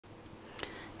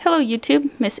Hello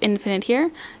YouTube, Miss Infinite here.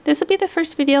 This will be the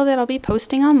first video that I'll be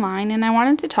posting online, and I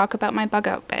wanted to talk about my bug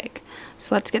out bag.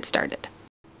 So let's get started.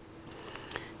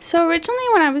 So originally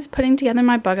when I was putting together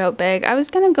my bug out bag, I was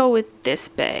going to go with this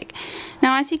bag.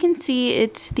 Now as you can see,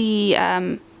 it's the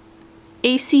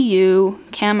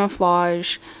ACU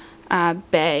camouflage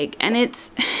bag, and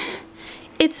it's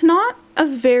not a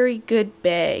very good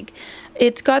bag.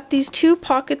 It's got these two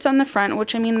pockets on the front,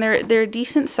 which I mean they're a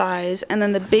decent size, and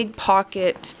then the big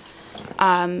pocket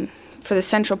for the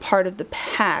central part of the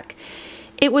pack.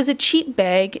 It was a cheap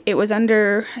bag. It was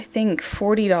under, I think,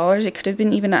 $40. It could have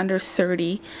been even under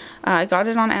 $30. I got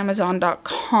it on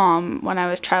Amazon.com when I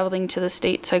was traveling to the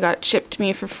States, so I got it shipped to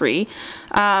me for free.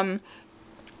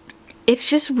 It's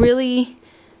just really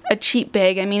a cheap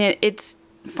bag. I mean, it's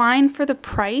fine for the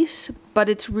price, but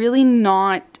it's really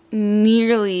not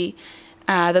nearly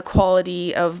the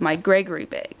quality of my Gregory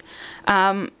bag.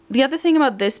 The other thing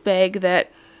about this bag that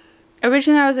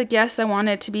originally I was like, yes, I want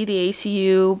it to be the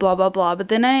ACU, blah, blah, blah. But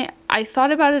then I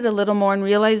thought about it a little more and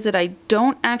realized that I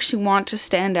don't actually want to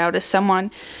stand out as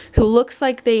someone who looks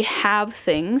like they have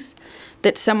things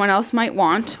that someone else might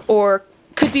want or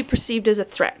could be perceived as a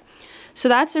threat. So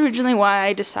that's originally why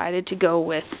I decided to go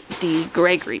with the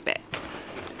Gregory bag.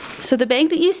 So the bag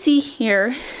that you see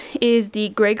here is the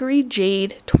Gregory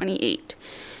Jade 28.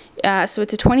 So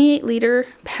it's a 28-liter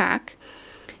pack.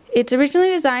 It's originally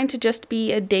designed to just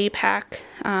be a day pack,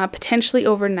 potentially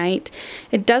overnight.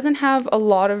 It doesn't have a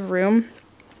lot of room,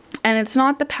 and it's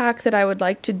not the pack that I would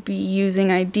like to be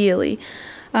using ideally.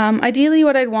 Ideally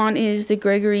what I'd want is the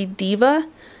Gregory Diva.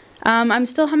 I'm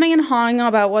still humming and hawing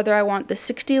about whether I want the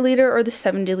 60-liter or the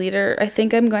 70-liter. I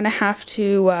think I'm going to have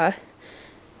to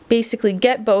basically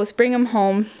get both, bring them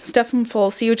home, stuff them full,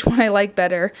 see which one I like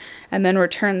better, and then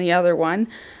return the other one.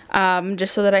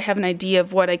 Just so that I have an idea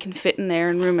of what I can fit in there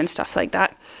and room and stuff like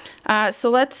that. So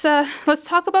let's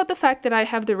talk about the fact that I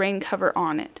have the rain cover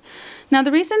on it. Now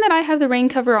the reason that I have the rain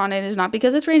cover on it is not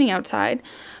because it's raining outside,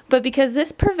 but because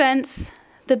this prevents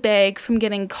the bag from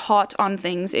getting caught on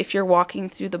things if you're walking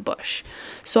through the bush.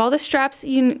 So all the straps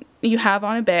you have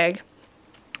on a bag,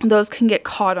 those can get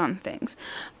caught on things.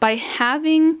 By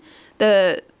having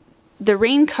the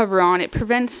rain cover on, it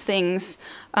prevents things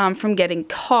from getting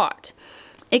caught.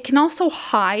 It can also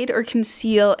hide or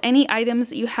conceal any items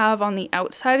that you have on the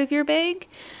outside of your bag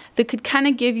that could kind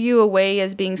of give you away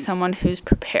as being someone who's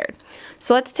prepared.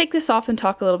 So let's take this off and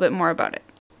talk a little bit more about it.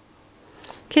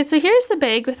 Okay, so here's the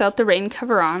bag without the rain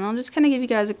cover on. I'll just kind of give you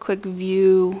guys a quick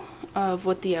view of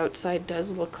what the outside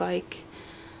does look like.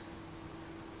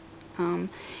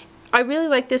 I really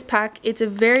like this pack. It's a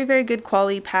very, very good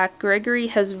quality pack. Gregory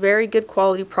has very good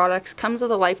quality products, comes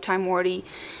with a lifetime warranty.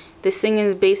 This thing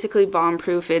is basically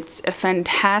bomb-proof. It's a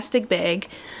fantastic bag,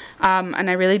 and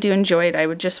I really do enjoy it. I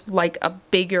would just like a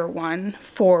bigger one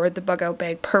for the bug-out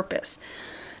bag purpose.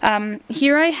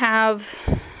 Here I have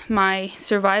my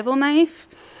survival knife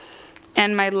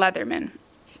and my Leatherman.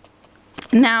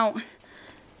 Now,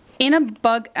 in a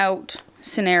bug-out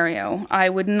scenario, I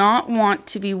would not want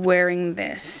to be wearing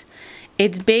this.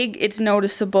 It's big, it's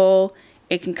noticeable,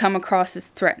 it can come across as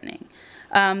threatening.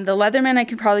 The Leatherman I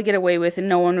could probably get away with and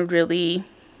no one would really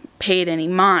pay it any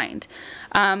mind.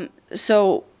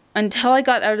 So until I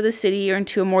got out of the city or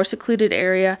into a more secluded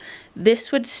area,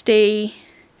 this would stay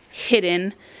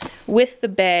hidden with the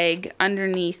bag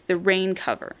underneath the rain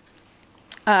cover.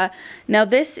 Now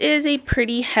this is a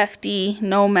pretty hefty,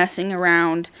 no messing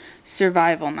around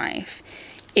survival knife.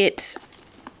 It's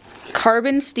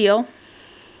carbon steel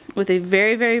with a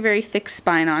very, very, very thick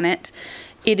spine on it.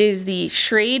 It is the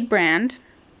Schrade brand,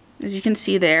 as you can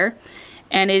see there,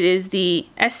 and it is the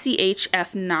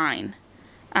SCHF9.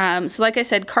 So like I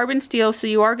said, carbon steel, so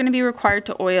you are going to be required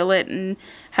to oil it and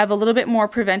have a little bit more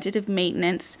preventative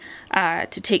maintenance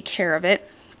to take care of it.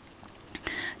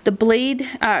 The blade,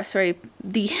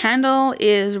 the handle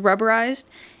is rubberized.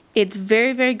 It's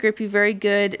very, very grippy, very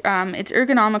good. It's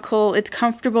ergonomical, it's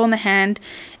comfortable in the hand.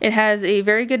 It has a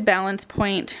very good balance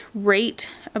point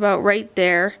about right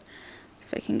there.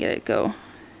 If I can get it go.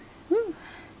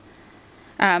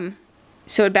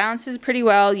 So it balances pretty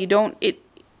well.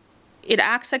 It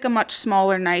acts like a much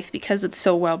smaller knife because it's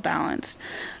so well balanced.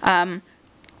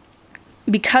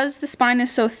 Because the spine is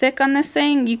so thick on this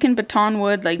thing, you can baton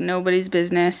wood like nobody's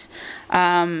business.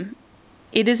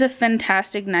 It is a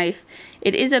fantastic knife.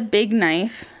 It is a big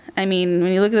knife. I mean,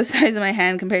 when you look at the size of my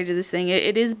hand compared to this thing,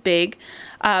 it is big.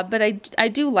 But I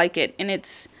do like it, and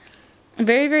it's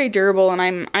very, very durable,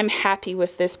 and I'm happy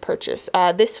with this purchase.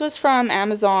 This was from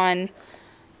Amazon.ca.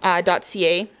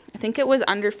 I think it was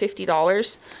under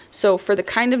 $50. So for the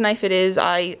kind of knife it is,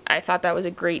 I thought that was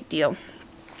a great deal.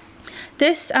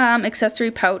 This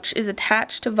accessory pouch is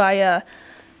attached via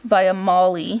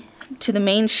molly to the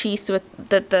main sheath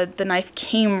that the knife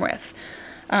came with.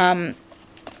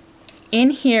 In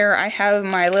here I have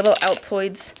my little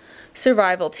Altoids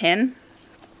survival tin,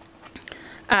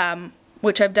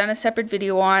 which I've done a separate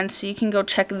video on, so you can go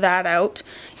check that out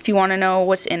if you want to know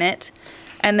what's in it.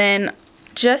 And then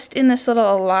just in this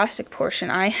little elastic portion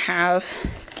I have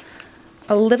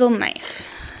a little knife.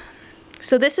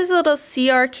 So this is a little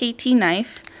CRKT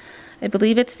knife. I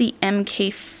believe it's the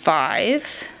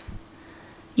MK5.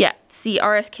 Yeah, it's the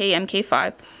RSK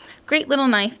MK5. Great little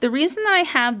knife. The reason I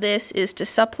have this is to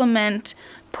supplement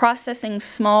processing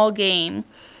small game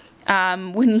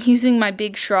when using my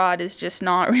big Schrod is just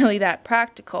not really that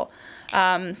practical.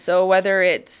 So whether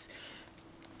it's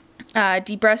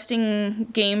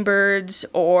debreasting game birds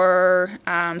or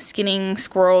skinning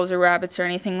squirrels or rabbits or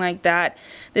anything like that,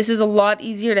 this is a lot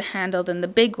easier to handle than the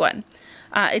big one.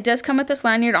 It does come with this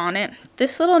lanyard on it.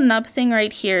 This little nub thing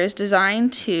right here is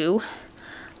designed to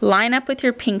line up with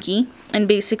your pinky and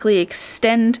basically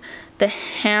extend the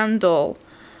handle,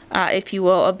 if you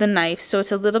will, of the knife, so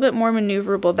it's a little bit more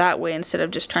maneuverable that way instead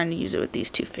of just trying to use it with these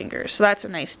two fingers. So that's a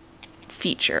nice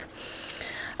feature.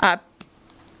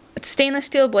 It's stainless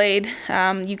steel blade.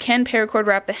 You can paracord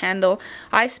wrap the handle.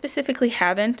 I specifically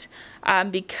haven't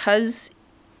because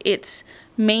its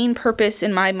main purpose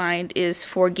in my mind is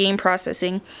for game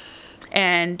processing,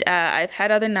 and I've had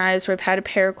other knives where I've had a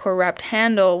paracord wrapped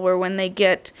handle where when they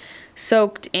get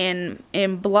soaked in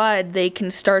blood they can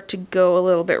start to go a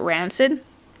little bit rancid.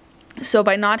 So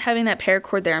by not having that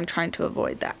paracord there, I'm trying to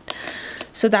avoid that.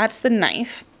 So that's the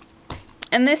knife.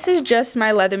 And this is just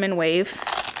my Leatherman Wave.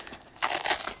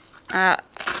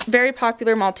 Very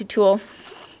popular multi-tool.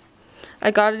 I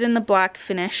got it in the black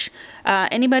finish.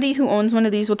 Anybody who owns one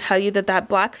of these will tell you that that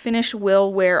black finish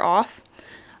will wear off.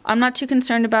 I'm not too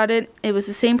concerned about it. It was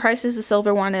the same price as the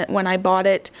silver one when I bought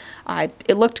it.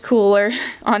 It looked cooler,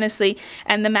 honestly.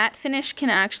 And the matte finish can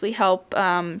actually help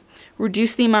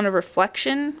reduce the amount of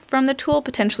reflection from the tool,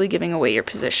 potentially giving away your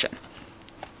position.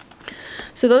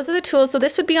 So those are the tools. So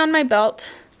this would be on my belt.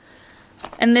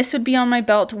 And this would be on my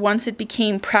belt once it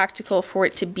became practical for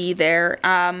it to be there.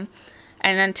 And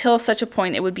until such a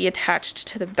point, it would be attached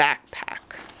to the backpack.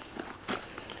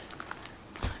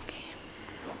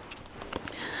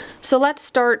 So let's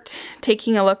start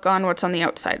taking a look on what's on the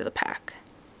outside of the pack.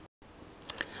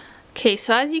 Okay,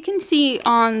 so as you can see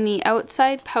on the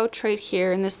outside pouch right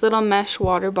here, in this little mesh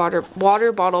water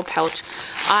bottle pouch,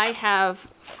 I have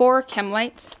 4 chem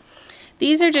lights.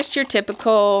 These are just your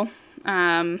typical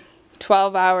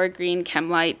 12-hour green chem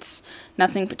lights,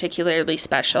 nothing particularly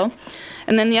special.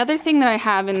 And then the other thing that I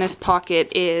have in this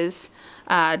pocket is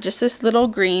just this little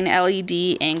green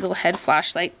LED angle head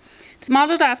flashlight. It's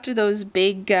modeled after those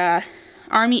big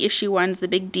Army issue ones, the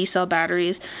big D-cell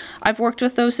batteries. I've worked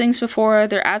with those things before.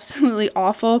 They're absolutely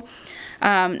awful.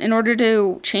 In order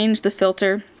to change the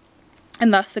filter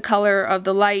and thus the color of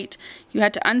the light, you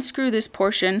had to unscrew this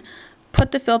portion,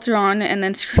 put the filter on, and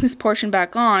then screw this portion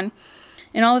back on.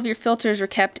 And all of your filters were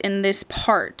kept in this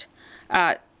part.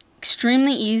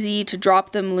 Extremely easy to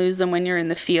drop them, lose them when you're in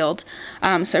the field.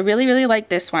 So I really, really like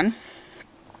this one.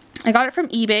 I got it from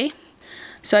eBay.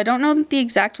 So I don't know what the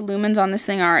exact lumens on this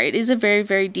thing are. It is a very,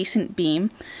 very decent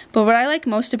beam. But what I like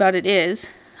most about it is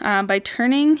by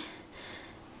turning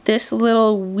this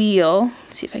little wheel,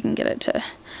 let's see if I can get it to,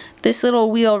 this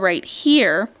little wheel right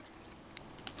here,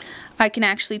 I can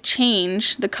actually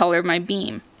change the color of my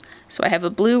beam. So I have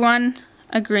a blue one,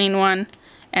 a green one,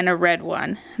 and a red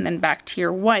one, and then back to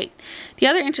your white. The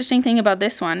other interesting thing about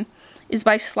this one is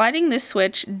by sliding this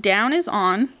switch, down is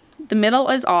on, the middle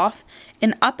is off,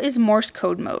 and up is Morse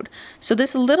code mode. So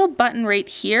this little button right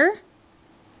here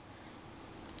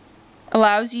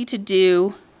allows you to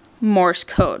do Morse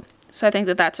code. So I think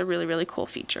that that's a really, really cool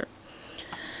feature.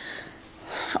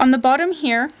 On the bottom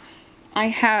here, I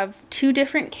have 2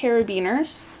 different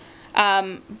carabiners.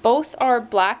 Both are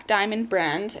Black Diamond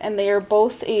brand, and they are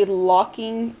both a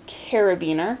locking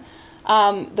carabiner.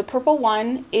 The purple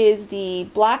one is the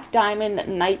Black Diamond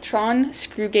Nitron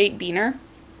Screwgate Biner.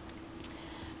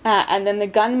 And then the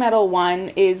gunmetal one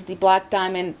is the Black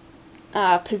Diamond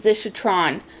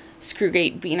Positron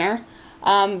Screwgate Biner.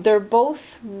 They're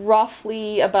both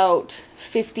roughly about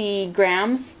 50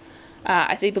 grams.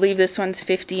 I believe this one's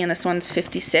 50 and this one's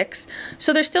 56.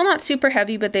 So they're still not super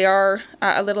heavy, but they are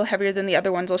a little heavier than the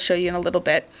other ones I'll show you in a little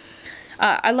bit.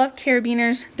 I love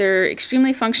carabiners. They're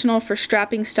extremely functional for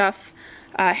strapping stuff,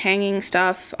 hanging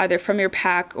stuff, either from your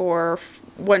pack or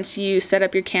once you set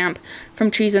up your camp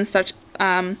from trees and such.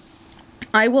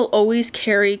 I will always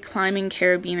carry climbing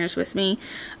carabiners with me.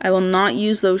 I will not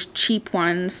use those cheap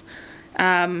ones.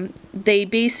 They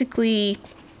basically,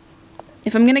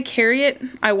 if I'm going to carry it,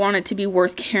 I want it to be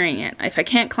worth carrying it. If I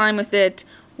can't climb with it,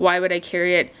 why would I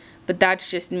carry it? But that's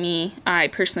just me. I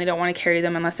personally don't want to carry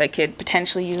them unless I could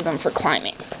potentially use them for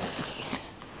climbing.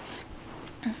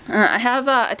 I have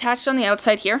attached on the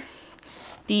outside here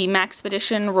the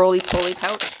Maxpedition roly-poly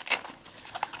pouch.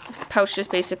 This pouch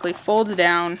just basically folds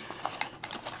down,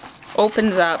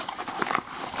 opens up,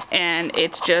 and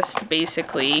it's just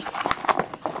basically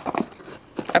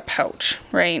a pouch,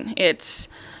 right? It's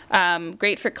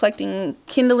great for collecting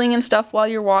kindling and stuff while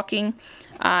you're walking.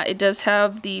 It does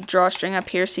have the drawstring up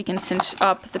here so you can cinch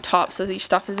up the top so your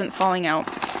stuff isn't falling out.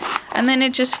 And then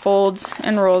it just folds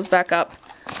and rolls back up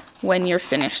when you're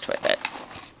finished with it.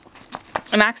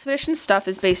 Maxpedition stuff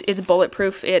is it's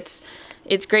bulletproof.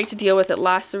 It's great to deal with. It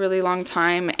lasts a really long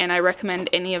time, and I recommend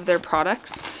any of their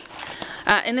products.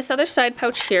 In this other side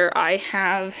pouch here, I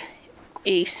have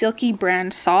a Silky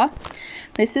brand saw.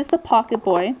 This is the Pocket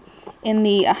Boy in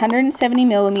the 170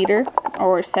 millimeter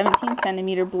or 17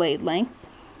 centimeter blade length.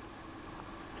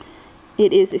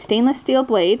 It is a stainless steel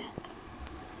blade.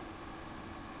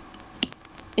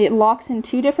 It locks in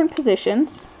 2 different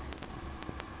positions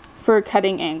for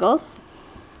cutting angles,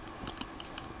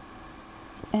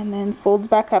 and then folds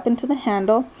back up into the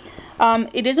handle.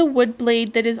 It is a wood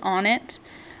blade that is on it.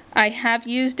 I have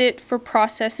used it for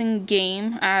processing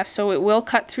game, so it will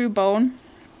cut through bone.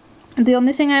 The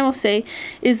only thing I will say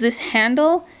is this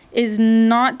handle is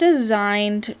not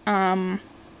designed to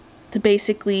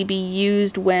basically be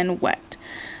used when wet.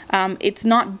 It's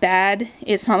not bad.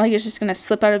 It's not like it's just going to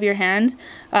slip out of your hands,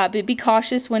 but be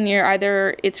cautious when you're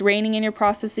either it's raining and you're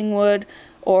processing wood,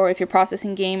 or if you're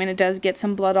processing game and it does get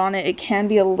some blood on it, it can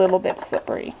be a little bit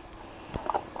slippery.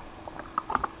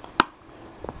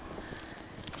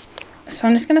 So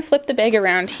I'm just going to flip the bag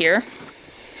around here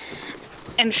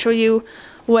and show you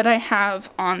what I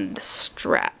have on the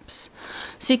straps.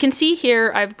 So you can see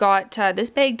here I've got,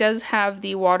 this bag does have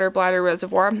the water bladder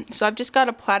reservoir. So I've just got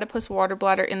a platypus water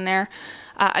bladder in there.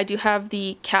 I do have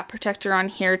the cap protector on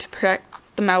here to protect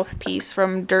the mouthpiece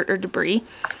from dirt or debris.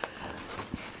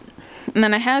 And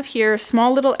then I have here a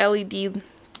small little LED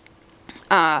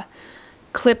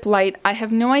clip light. I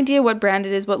have no idea what brand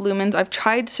it is, what lumens. I've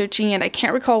tried searching it. I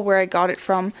can't recall where I got it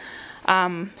from.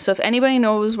 So if anybody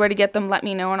knows where to get them, let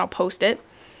me know and I'll post it.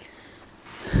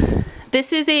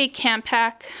 This is a Camp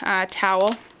Pack towel.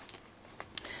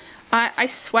 I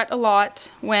sweat a lot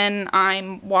when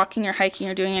I'm walking or hiking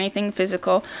or doing anything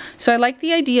physical. So I like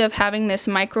the idea of having this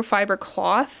microfiber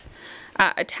cloth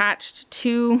attached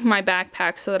to my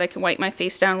backpack so that I can wipe my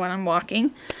face down when I'm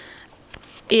walking.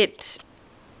 It's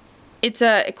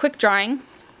a quick drying,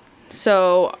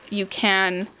 so you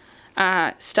can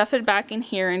stuff it back in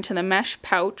here into the mesh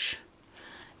pouch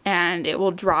and it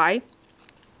will dry.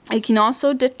 You can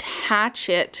also detach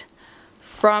it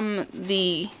from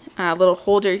the little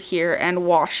holder here and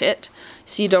wash it,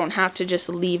 so you don't have to just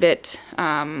leave it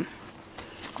in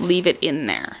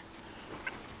there.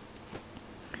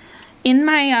 In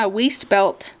my waist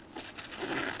belt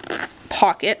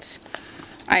pockets,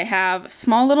 I have a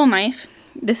small little knife.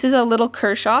 This is a little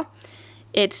Kershaw.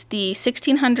 It's the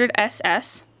 1600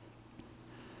 SS.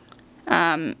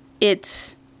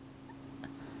 It's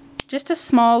just a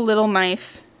small little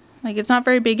knife. Like, it's not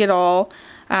very big at all.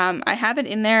 I have it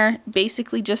in there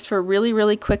basically just for really,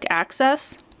 really quick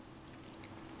access.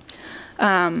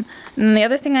 And the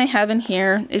other thing I have in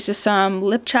here is just some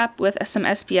lip chap with some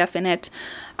SPF in it.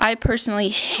 I personally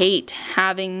hate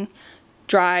having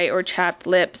dry or chapped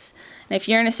lips. And if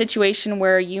you're in a situation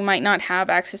where you might not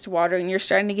have access to water and you're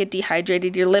starting to get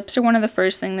dehydrated, your lips are one of the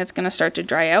first things that's going to start to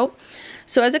dry out.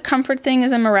 So as a comfort thing,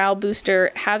 as a morale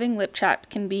booster, having lip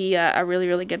chap can be a really,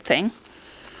 really good thing.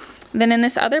 Then in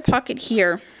this other pocket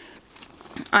here,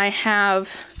 I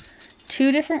have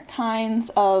 2 different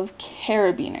kinds of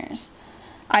carabiners.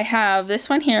 I have this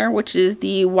one here, which is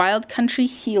the Wild Country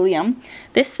Helium.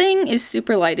 This thing is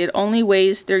super light. It only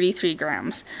weighs 33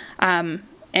 grams. And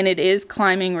it is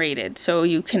climbing rated, so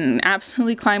you can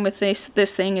absolutely climb with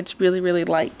this thing. It's really, really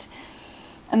light.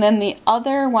 And then the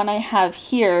other one I have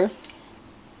here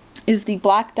is the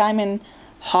Black Diamond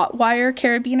Hot Wire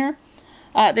Carabiner.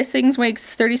 This thing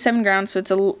weighs 37 grams, so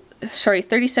it's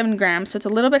 37 grams, so it's a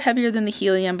little bit heavier than the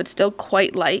Helium, but still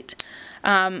quite light.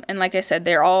 And like I said,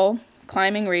 they're all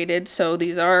climbing rated, so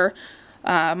these are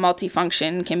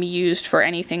multifunction, can be used for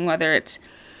anything, whether it's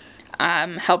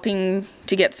helping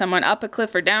to get someone up a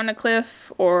cliff or down a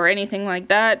cliff or anything like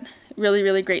that. Really,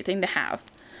 really great thing to have.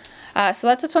 So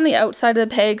that's what's on the outside of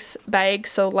the bag.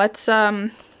 So let's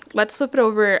let's flip it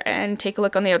over and take a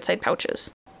look on the outside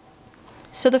pouches.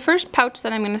 So the first pouch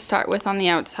that I'm going to start with on the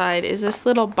outside is this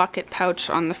little bucket pouch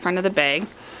on the front of the bag.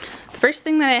 The first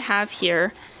thing that I have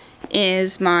here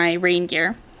is my rain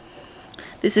gear.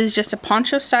 This is just a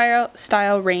poncho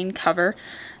style rain cover.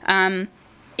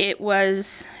 It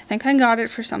was, I think I got it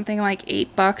for something like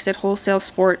 $8 at Wholesale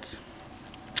Sports.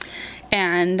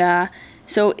 And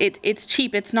so it's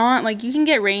cheap. It's not like you can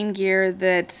get rain gear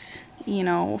that's, you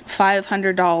know,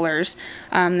 $500.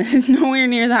 This is nowhere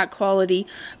near that quality,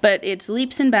 but it's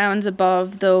leaps and bounds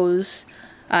above those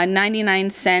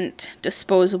 99-cent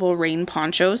disposable rain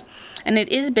ponchos, and it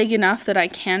is big enough that I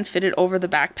can fit it over the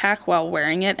backpack while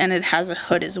wearing it, and it has a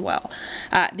hood as well.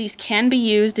 These can be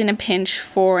used in a pinch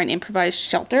for an improvised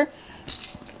shelter.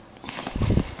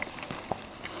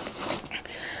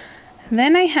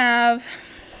 Then I have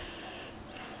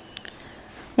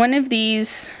one of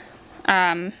these,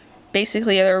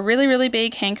 basically they're a really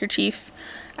big handkerchief.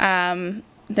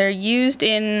 They're used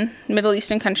in Middle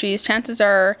Eastern countries. Chances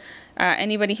are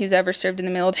anybody who's ever served in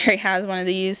the military has one of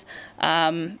these.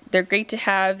 They're great to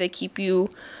have. They keep you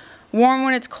warm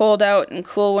when it's cold out and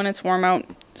cool when it's warm out.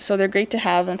 So they're great to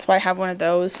have. That's why I have one of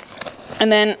those.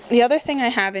 And then the other thing I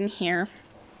have in here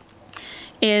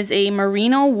is a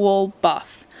merino wool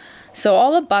buff. So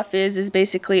all a buff is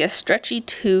basically a stretchy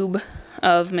tube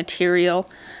of material.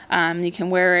 You can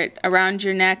wear it around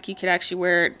your neck. You could actually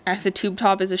wear it as a tube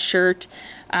top, as a shirt.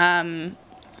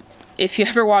 If you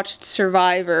ever watched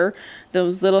Survivor,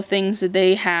 those little things that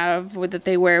they have that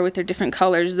they wear with their different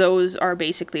colors, those are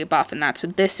basically a buff, and that's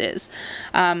what this is.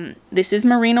 This is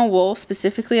merino wool.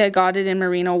 Specifically, I got it in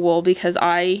merino wool because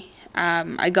I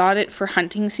got it for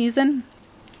hunting season.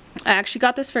 I actually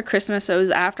got this for Christmas, so it was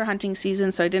after hunting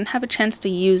season, so I didn't have a chance to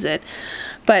use it.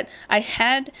 But I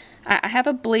have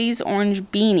a blaze orange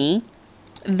beanie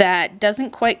that doesn't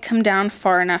quite come down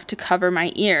far enough to cover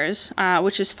my ears,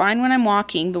 which is fine when I'm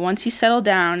walking, but once you settle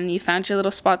down and you found your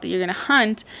little spot that you're going to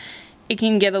hunt, it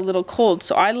can get a little cold.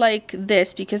 So I like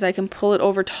this because I can pull it up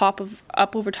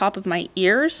over top of my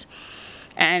ears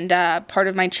and part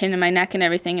of my chin and my neck and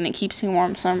everything, and it keeps me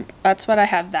warm. So that's what I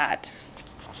have that.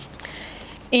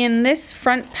 In this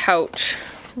front pouch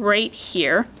right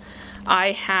here,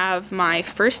 I have my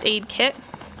first aid kit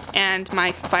and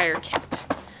my fire kit.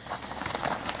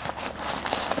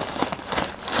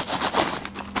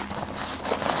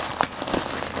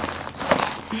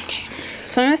 Okay,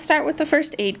 so I'm going to start with the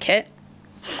first aid kit.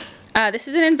 This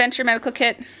is an Adventure medical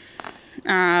kit.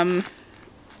 That's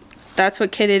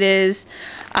what kit it is.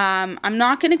 I'm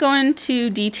not going to go into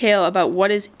detail about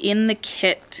what is in the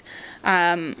kit.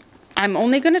 I'm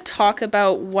only going to talk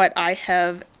about what I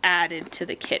have added to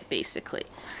the kit, basically.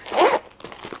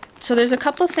 So there's a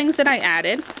couple things that I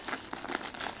added.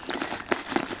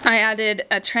 I added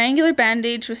a triangular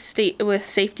bandage with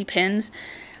safety pins.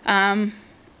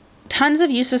 Tons of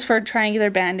uses for a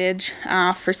triangular bandage.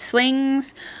 For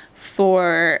slings,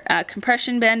 for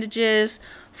compression bandages,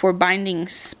 for binding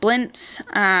splints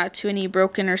to any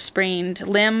broken or sprained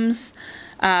limbs.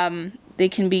 They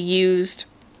can be used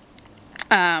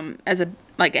as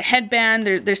like a headband.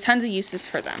 There's tons of uses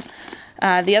for them.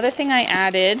 The other thing I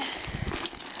added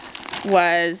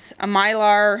was a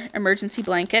Mylar emergency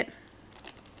blanket.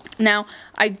 Now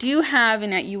I do have,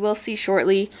 and you will see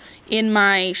shortly, in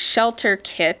my shelter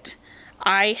kit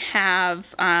I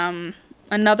have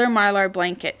another Mylar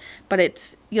blanket,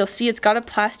 but you'll see it's got a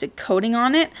plastic coating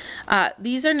on it.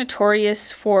 These are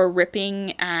notorious for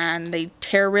ripping and they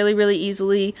tear really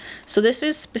easily. So this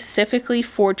is specifically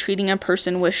for treating a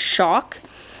person with shock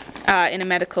in a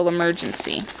medical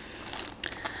emergency.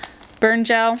 Burn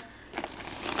gel.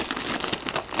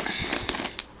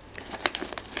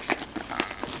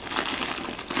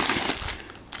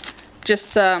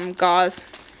 Just some gauze.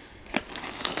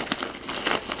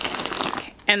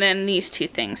 And then these two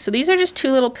things. So these are just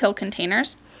two little pill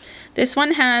containers. This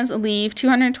one has Aleve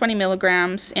 220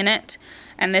 milligrams in it,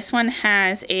 and this one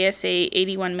has ASA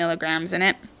 81 milligrams in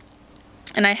it.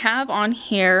 And I have on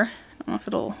here, I don't know if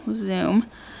it'll zoom,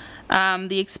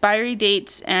 the expiry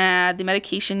dates, the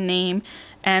medication name,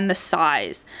 and the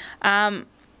size.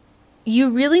 You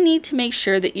really need to make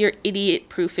sure that you're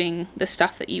idiot-proofing the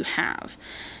stuff that you have.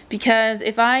 Because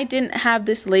if I didn't have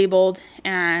this labeled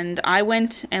and I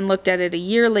went and looked at it a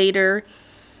year later,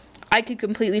 I could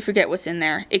completely forget what's in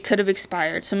there. It could have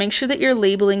expired. So make sure that you're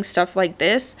labeling stuff like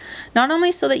this, not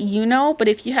only so that you know, but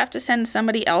if you have to send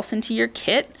somebody else into your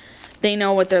kit, they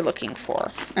know what they're looking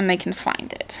for and they can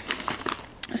find it.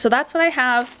 So that's what I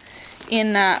have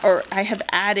in, or I have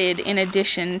added in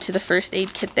addition to the first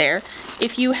aid kit there.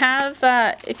 If you have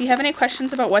any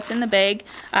questions about what's in the bag,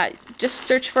 just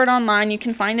search for it online. You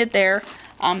can find it there.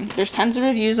 There's tons of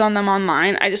reviews on them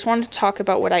online. I just wanted to talk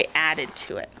about what I added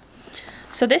to it.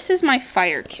 So this is my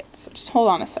fire kit. So just hold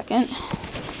on a second.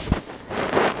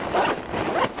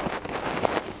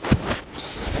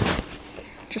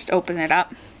 Just open it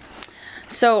up.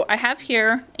 So I have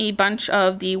here a bunch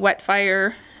of the wet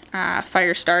fire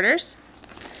fire starters.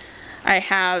 I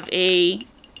have a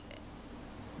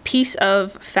piece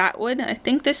of fat wood. I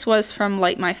think this was from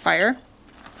Light My Fire.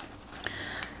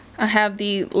 I have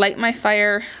the Light My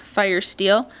Fire fire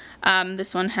steel.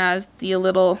 This one has the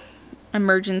little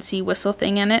emergency whistle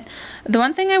thing in it. The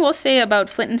one thing I will say about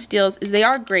flint and steels is they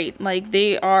are great. Like,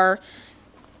 they are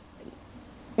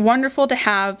wonderful to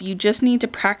have. You just need to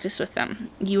practice with them.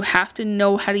 You have to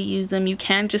know how to use them. You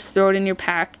can't just throw it in your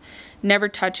pack, never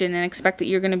touch it, and expect that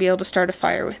you're going to be able to start a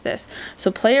fire with this.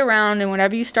 So play around, and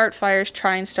whenever you start fires,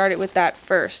 try and start it with that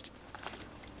first.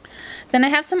 Then I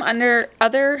have some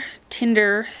other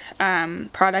tinder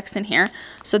products in here.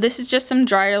 So this is just some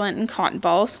dryer lint and cotton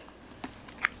balls.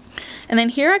 And then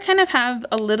here I kind of have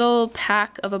a little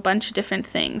pack of a bunch of different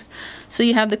things. So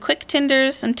you have the quick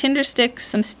tinders, some tinder sticks,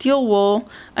 some steel wool,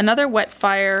 another wet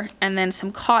fire, and then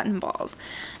some cotton balls.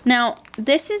 Now,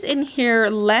 this is in here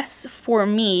less for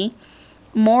me,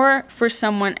 more for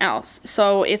someone else.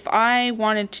 So if I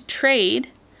wanted to trade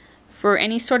for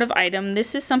any sort of item,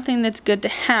 this is something that's good to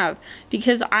have,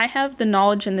 because I have the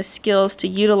knowledge and the skills to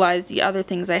utilize the other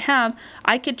things I have.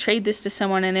 I could trade this to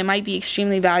someone and it might be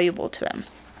extremely valuable to them.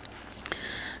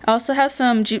 I also have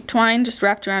some jute twine just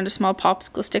wrapped around a small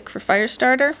popsicle stick for fire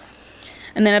starter,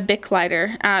 and then a Bic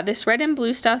lighter. This red and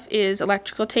blue stuff is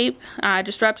electrical tape.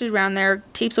 Just wrapped it around there.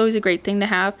 Tape's always a great thing to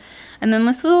have. And then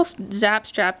this little zap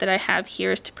strap that I have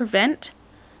here is to prevent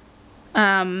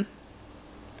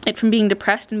it from being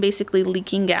depressed and basically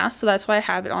leaking gas. So that's why I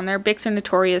have it on there. Bics are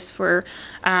notorious for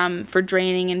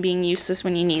draining and being useless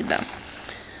when you need them.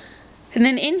 And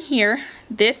then in here,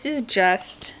 this is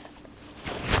just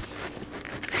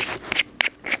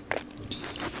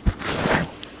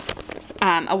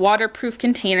a waterproof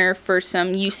container for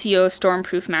some UCO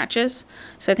stormproof matches.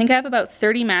 So I think I have about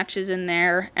 30 matches in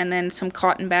there, and then some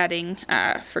cotton batting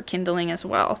for kindling as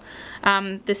well.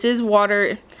 This is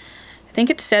water, I think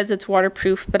it says it's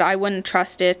waterproof, but I wouldn't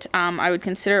trust it. I would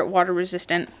consider it water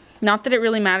resistant. Not that it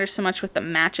really matters so much with the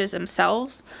matches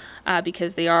themselves,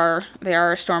 because they are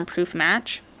a stormproof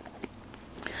match.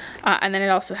 And then it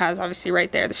also has, obviously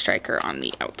right there, the striker on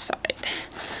the outside.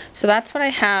 So that's what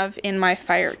I have in my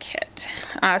fire kit.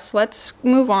 So let's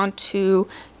move on to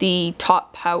the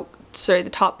top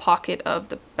pocket of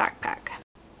the backpack.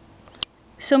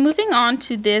 So moving on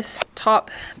to this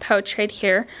top pouch right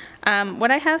here,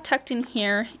 what I have tucked in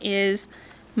here is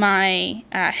my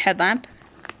headlamp.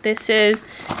 This is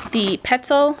the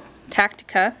Petzl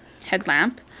Tactica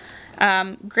headlamp.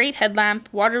 Great headlamp,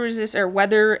 weather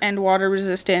and water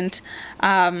resistant.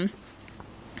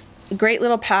 Great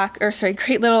little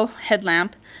great little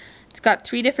headlamp. It's got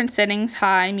 3 different settings: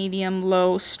 high, medium,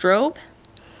 low, strobe.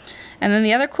 And then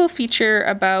the other cool feature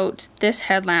about this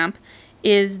headlamp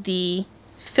is the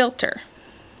filter.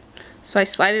 So I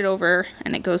slide it over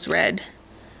and it goes red,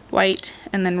 white,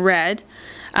 and then red.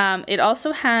 It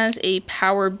also has a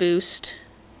power boost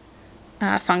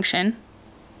function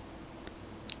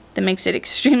that makes it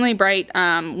extremely bright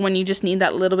when you just need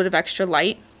that little bit of extra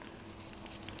light.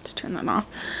 Let's turn that off.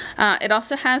 It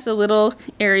also has a little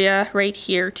area right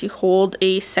here to hold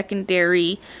a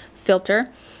secondary filter.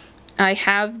 I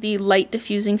have the light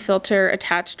diffusing filter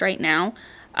attached right now.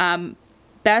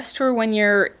 Best for when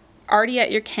you're already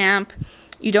at your camp.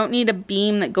 You don't need a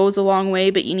beam that goes a long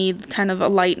way, but you need kind of a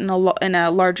light in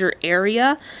a larger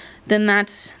area. Then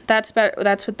that's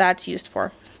what that's used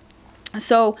for.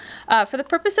 So for the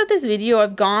purpose of this video,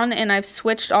 I've gone and I've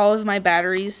switched all of my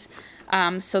batteries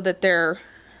so that they're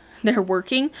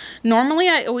working. Normally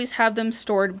I always have them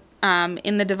stored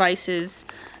in the devices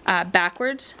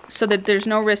backwards, so that there's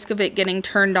no risk of it getting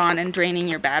turned on and draining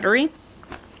your battery.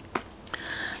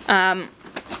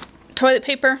 Toilet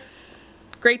paper,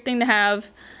 great thing to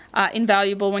have,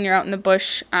 invaluable when you're out in the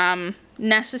bush.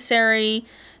 Necessary,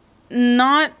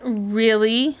 not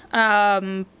really,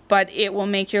 but it will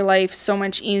make your life so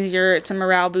much easier. It's a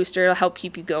morale booster. It'll help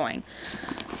keep you going.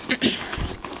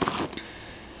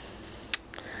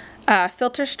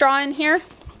 Filter straw in here.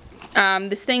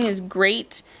 This thing is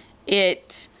great.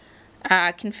 It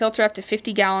can filter up to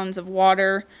 50 gallons of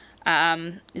water.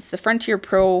 It's the Frontier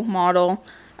Pro model.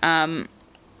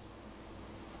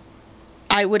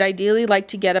 I would ideally like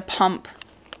to get a pump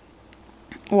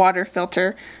water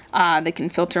filter. They can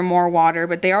filter more water,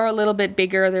 but they are a little bit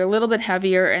bigger, they're a little bit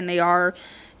heavier, and they are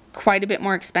quite a bit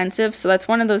more expensive. So that's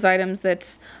one of those items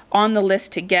that's on the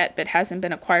list to get but hasn't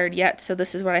been acquired yet. So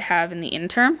this is what I have in the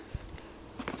interim.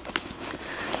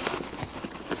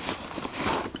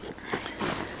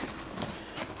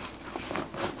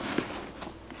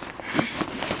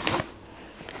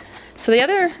 So the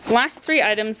other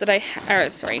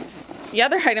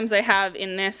items I have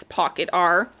in this pocket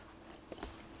are,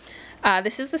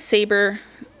 this is the Sabre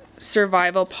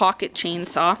Survival Pocket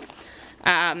Chainsaw.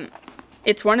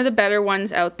 It's one of the better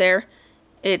ones out there.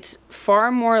 It's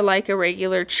far more like a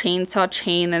regular chainsaw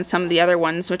chain than some of the other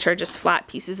ones, which are just flat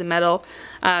pieces of metal.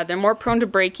 They're more prone to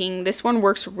breaking. This one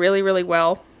works really, really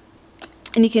well.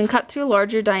 And you can cut through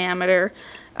larger diameter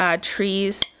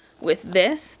trees with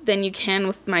this than you can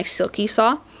with my silky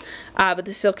saw. But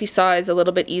the silky saw is a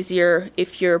little bit easier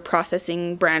if you're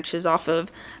processing branches off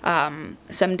of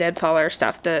some deadfall or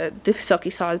stuff. The silky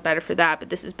saw is better for that,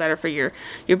 but this is better for your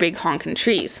big honking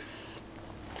trees.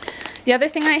 The other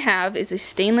thing I have is a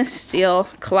stainless steel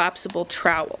collapsible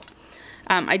trowel.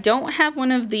 I don't have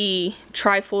one of the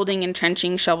tri-folding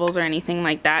entrenching shovels or anything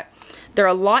like that. They're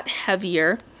a lot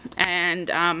heavier, and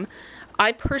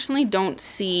I personally don't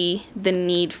see the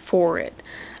need for it.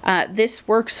 This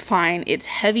works fine. It's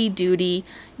heavy duty.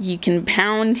 You can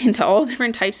pound into all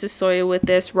different types of soil with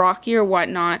this, rocky or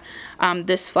whatnot.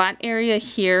 This flat area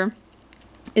here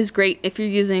is great if you're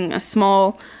using a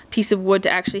small piece of wood to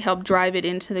actually help drive it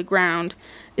into the ground.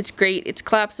 It's great. It's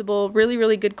collapsible, really,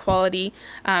 really good quality.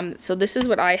 So this is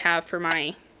what I have for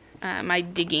my my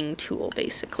digging tool,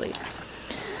 basically.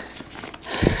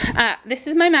 This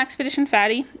is my Maxpedition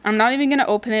Fatty. I'm not even going to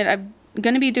open it. I'm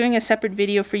going to be doing a separate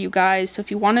video for you guys, so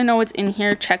if you want to know what's in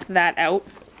here, check that out.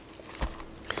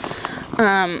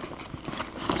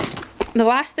 The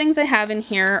last things I have in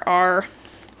here are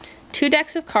 2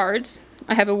 decks of cards.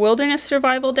 I have a wilderness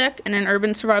survival deck and an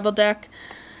urban survival deck.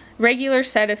 Regular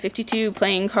set of 52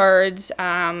 playing cards,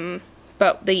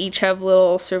 but they each have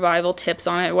little survival tips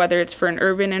on it, whether it's for an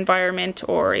urban environment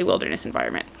or a wilderness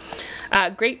environment.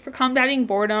 Great for combating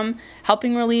boredom,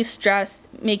 helping relieve stress,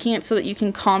 making it so that you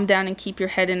can calm down and keep your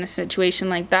head in a situation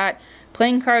like that.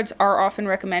 Playing cards are often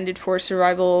recommended for a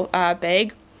survival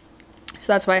bag,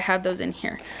 so that's why I have those in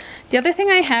here. The other thing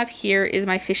I have here is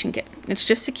my fishing kit. It's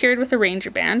just secured with a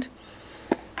ranger band.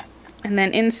 And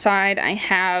then inside I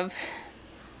have,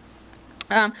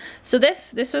 so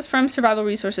this was from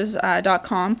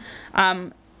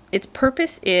survivalresources.com. Its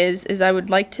purpose is I would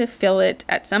like to fill it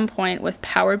at some point with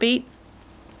power bait.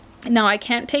 Now, I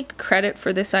can't take credit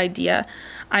for this idea.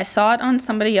 I saw it on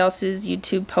somebody else's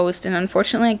YouTube post, and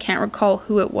unfortunately I can't recall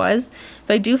who it was.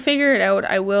 If I do figure it out,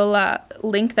 I will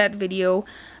link that video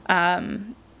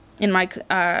in my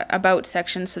about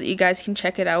section so that you guys can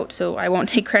check it out, so I won't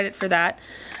take credit for that.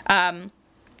 I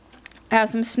have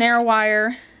some snare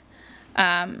wire,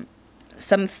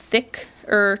 some thick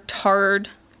or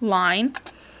tarred line.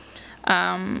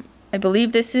 I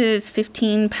believe this is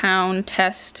 15-pound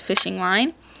test fishing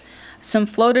line. Some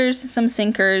floaters, some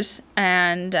sinkers,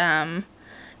 and now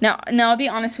I'll be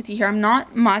honest with you here, I'm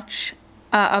not much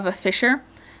of a fisher,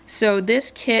 so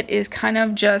this kit is kind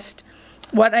of just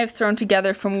what I've thrown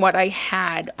together from what I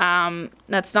had.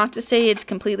 That's not to say it's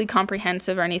completely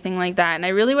comprehensive or anything like that, and I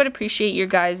really would appreciate your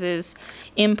guys'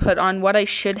 input on what I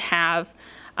should have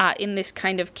in this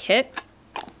kind of kit.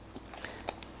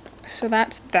 So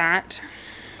that's that.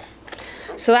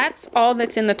 So that's all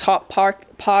that's in the top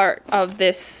part of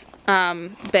this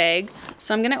bag.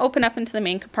 So I'm going to open up into the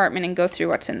main compartment and go through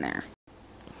what's in there.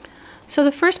 So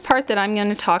the first part that I'm going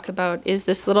to talk about is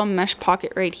this little mesh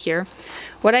pocket right here.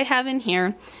 What I have in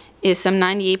here is some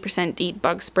 98% DEET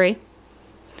bug spray,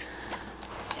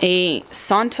 a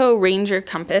Santo Ranger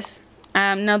compass.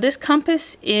 Now this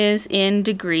compass is in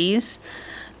degrees.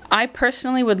 I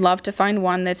personally would love to find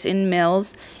one that's in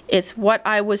mils. It's what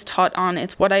I was taught on,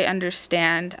 it's what I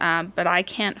understand, but I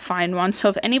can't find one. So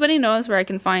if anybody knows where I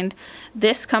can find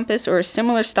this compass or a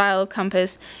similar style of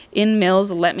compass in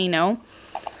mils, let me know.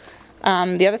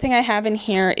 The other thing I have in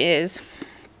here is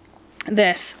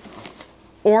this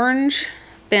orange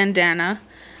bandana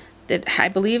that I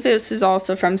believe this is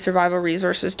also from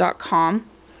survivalresources.com.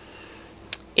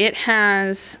 It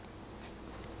has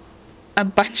a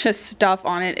bunch of stuff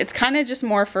on it. It's kind of just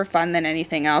more for fun than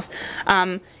anything else.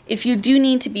 If you do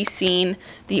need to be seen,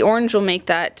 the orange will make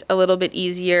that a little bit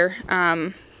easier.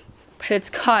 But it's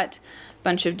got a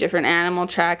bunch of different animal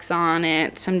tracks on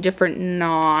it, some different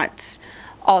knots,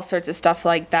 all sorts of stuff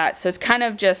like that. So it's kind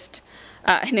of just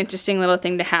an interesting little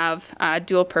thing to have,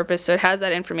 dual purpose. So it has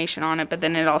that information on it, but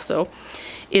then it also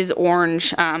is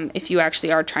orange if you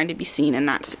actually are trying to be seen in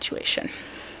that situation.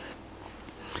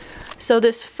 So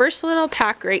this first little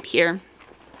pack right here,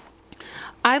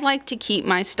 I like to keep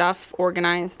my stuff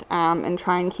organized and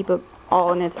try and keep it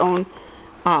all in its own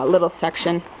little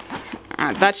section.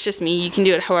 That's just me. You can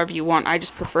do it however you want. I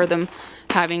just prefer them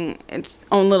having its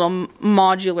own little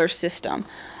modular system.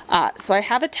 So I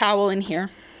have a towel in here.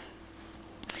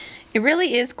 It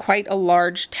really is quite a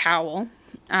large towel.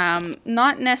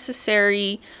 Not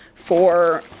necessary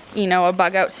for, you know, a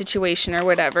bug out situation or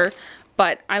whatever,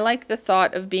 but I like the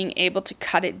thought of being able to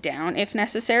cut it down if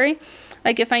necessary.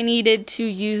 Like if I needed to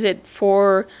use it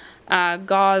for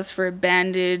gauze for a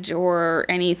bandage or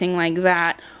anything like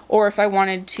that, or if I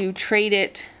wanted to trade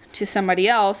it to somebody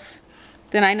else,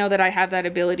 then I know that I have that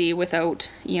ability without,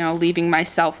 you know, leaving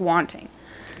myself wanting.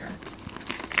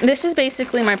 This is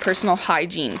basically my personal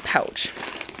hygiene pouch.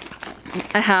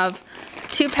 I have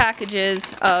 2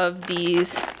 packages of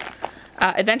these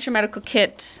Adventure Medical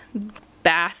Kits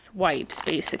bath wipes,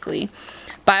 basically.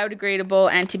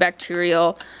 Biodegradable,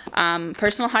 antibacterial.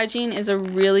 Personal hygiene is a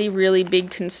really, really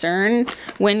big concern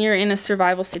when you're in a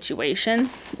survival situation.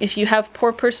 If you have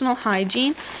poor personal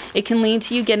hygiene, it can lead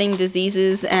to you getting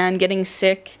diseases and getting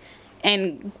sick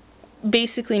and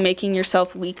basically making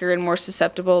yourself weaker and more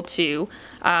susceptible to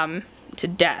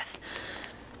death.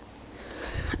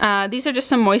 These are just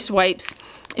some moist wipes.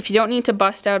 If you don't need to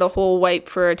bust out a whole wipe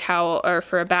for a towel or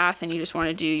for a bath and you just want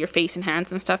to do your face and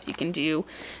hands and stuff, you can do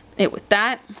it with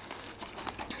that.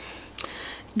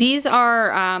 These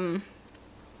are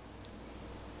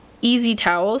easy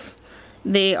towels.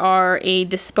 They are a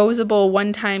disposable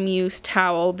one-time use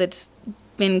towel that's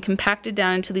been compacted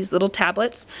down into these little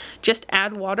tablets. Just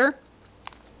add water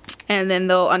and then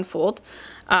they'll unfold.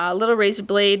 A little razor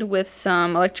blade with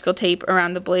some electrical tape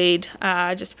around the blade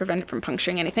just to prevent it from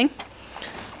puncturing anything.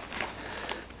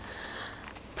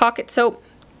 Pocket soap.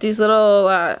 These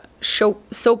little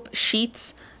soap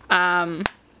sheets.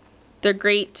 They're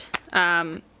great.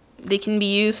 They can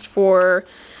be used for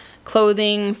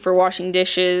clothing, for washing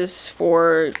dishes,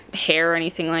 for hair, or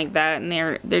anything like that. And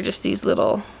they're just these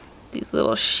little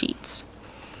sheets.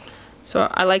 So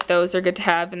I like those. They're good to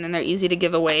have, and then they're easy to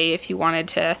give away if you wanted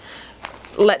to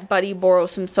let Buddy borrow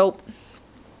some soap.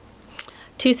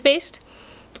 Toothpaste.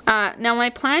 Now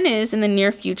my plan is in the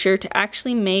near future to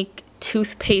actually make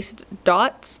toothpaste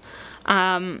dots.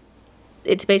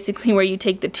 It's basically where you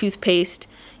take the toothpaste,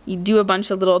 you do a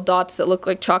bunch of little dots that look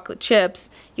like chocolate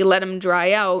chips, you let them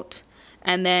dry out,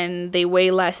 and then they weigh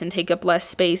less and take up less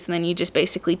space, and then you just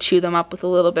basically chew them up with a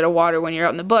little bit of water when you're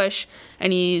out in the bush,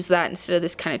 and you use that instead of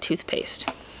this kind of toothpaste.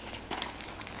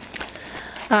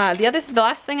 The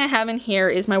last thing I have in here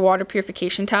is my water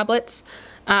purification tablets.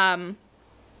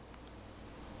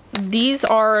 These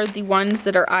are the ones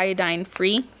that are iodine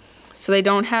free, so they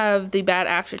don't have the bad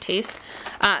aftertaste.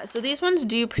 So these ones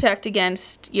do protect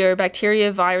against your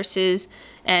bacteria, viruses,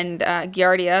 and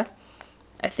Giardia.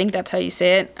 I think that's how you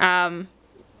say it.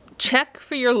 Check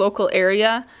for your local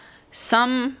area.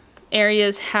 Some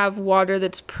areas have water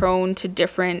that's prone to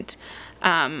different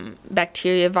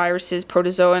bacteria, viruses,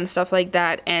 protozoa, and stuff like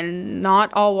that, and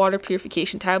not all water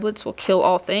purification tablets will kill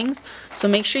all things. So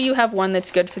make sure you have one that's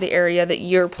good for the area that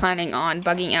you're planning on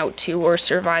bugging out to or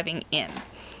surviving in.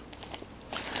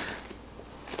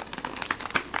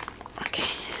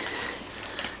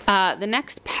 The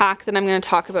next pack that I'm going to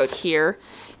talk about here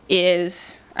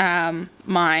is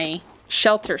my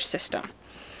shelter system.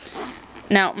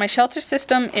 Now, my shelter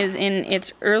system is in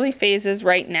its early phases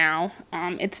right now.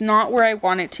 It's not where I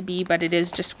want it to be, but it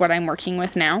is just what I'm working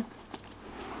with now.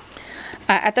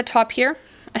 At the top here,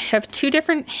 I have 2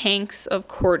 different hanks of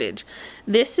cordage.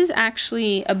 This is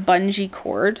actually a bungee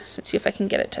cord. So let's see if I can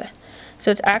get it to...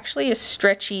 So it's actually a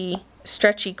stretchy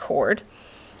cord.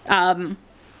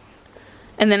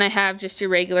 And then I have just your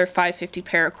regular 550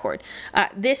 paracord.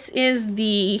 This is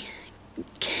the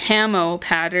camo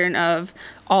pattern of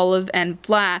olive and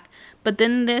black, but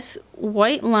then this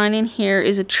white line in here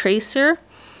is a tracer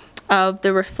of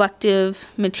the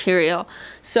reflective material.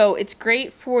 So it's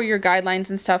great for your guidelines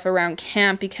and stuff around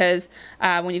camp because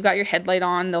when you've got your headlight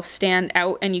on, they'll stand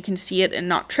out and you can see it and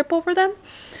not trip over them.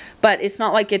 But it's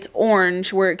not like it's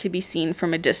orange where it could be seen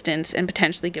from a distance and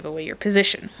potentially give away your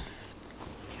position.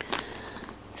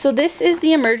 So this is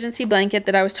the emergency blanket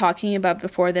that I was talking about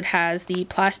before that has the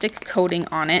plastic coating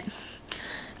on it.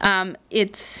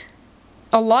 It's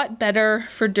a lot better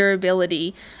for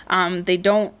durability. They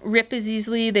don't rip as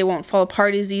easily, they won't fall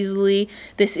apart as easily.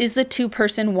 This is the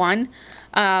 2-person one.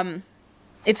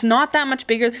 It's not that much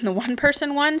bigger than the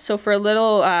 1-person one, so for a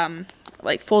little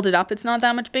like folded up, it's not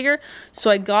that much bigger. So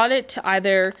I got it to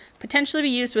either potentially be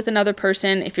used with another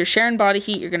person. If you're sharing body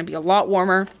heat, you're going to be a lot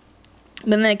warmer. But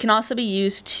then it can also be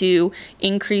used to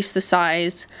increase the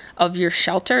size of your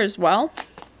shelter as well.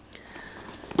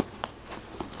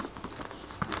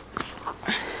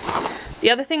 The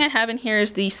other thing I have in here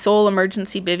is the Soul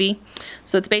Emergency Bivy.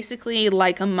 So it's basically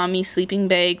like a mummy sleeping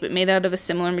bag, but made out of a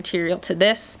similar material to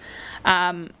this.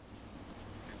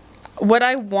 What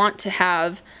I want to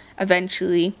have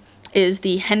eventually is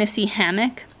the Hennessy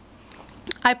hammock.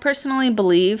 I personally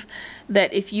believe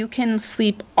that if you can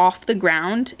sleep off the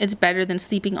ground, it's better than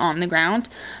sleeping on the ground.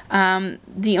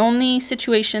 The only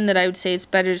situation that I would say it's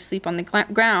better to sleep on the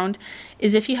ground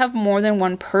is if you have more than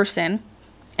one person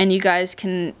and you guys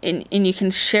can, and you can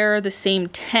share the same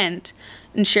tent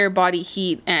and share body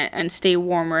heat and stay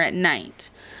warmer at night.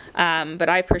 But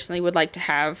I personally would like to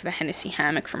have the Hennessy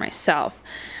hammock for myself.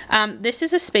 This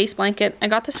is a space blanket. I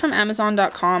got this from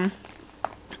Amazon.com.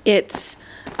 It's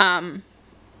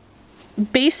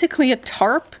basically a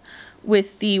tarp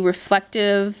with the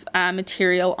reflective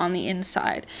material on the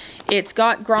inside. It's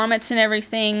got grommets and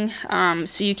everything,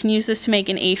 so you can use this to make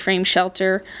an A-frame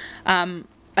shelter.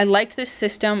 I like this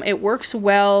system. It works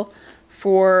well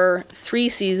for 3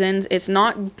 seasons. It's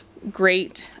not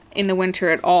great in the winter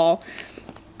at all.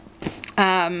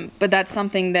 But that's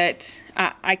something that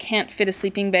I can't fit a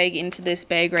sleeping bag into this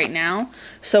bag right now.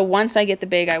 So once I get the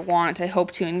bag I want, I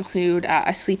hope to include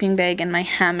a sleeping bag and my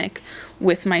hammock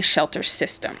with my shelter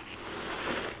system.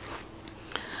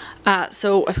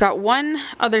 So I've got one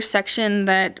other section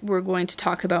that we're going to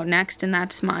talk about next, and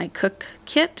that's my cook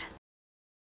kit.